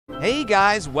Hey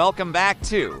guys, welcome back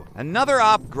to another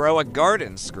Grow a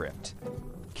Garden script.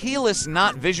 Keyless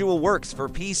not visual works for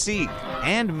PC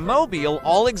and mobile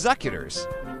all executors.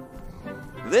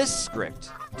 This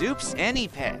script dupes any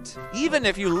pet, even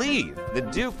if you leave, the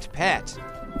duped pet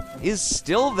is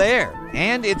still there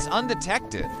and it's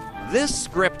undetected. This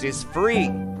script is free.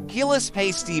 Keyless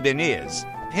pastebin is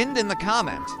pinned in the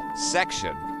comment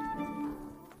section.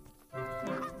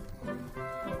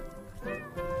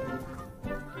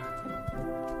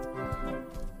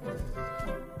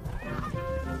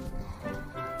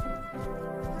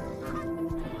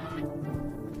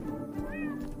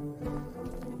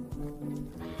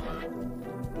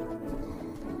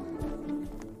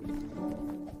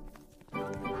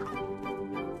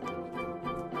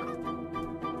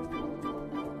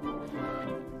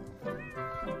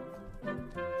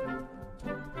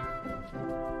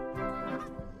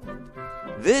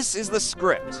 This is the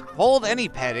script. Hold any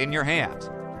pet in your hand,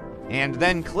 and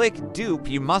then click dupe.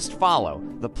 You must follow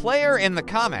the player in the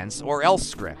comments or else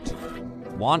script.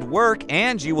 Won't work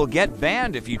and you will get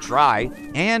banned if you try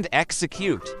and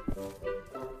execute.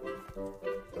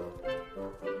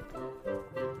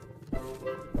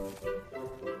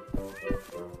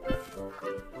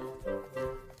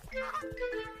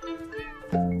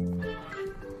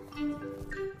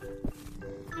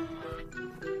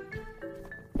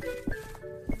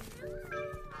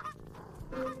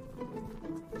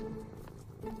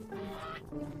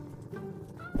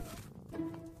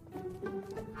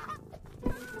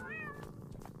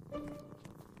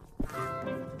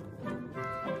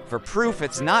 For proof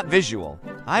it's not visual,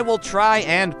 I will try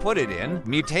and put it in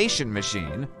mutation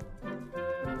machine.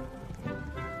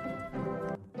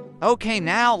 Okay,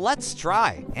 now let's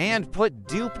try and put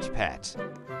duped pet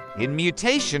in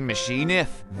mutation machine.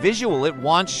 If visual, it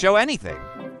won't show anything.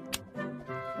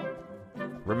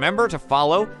 Remember to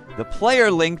follow the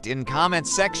player linked in comment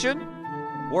section,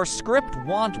 or script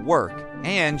won't work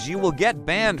and you will get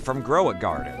banned from Grow a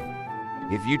Garden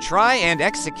if you try and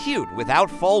execute without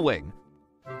following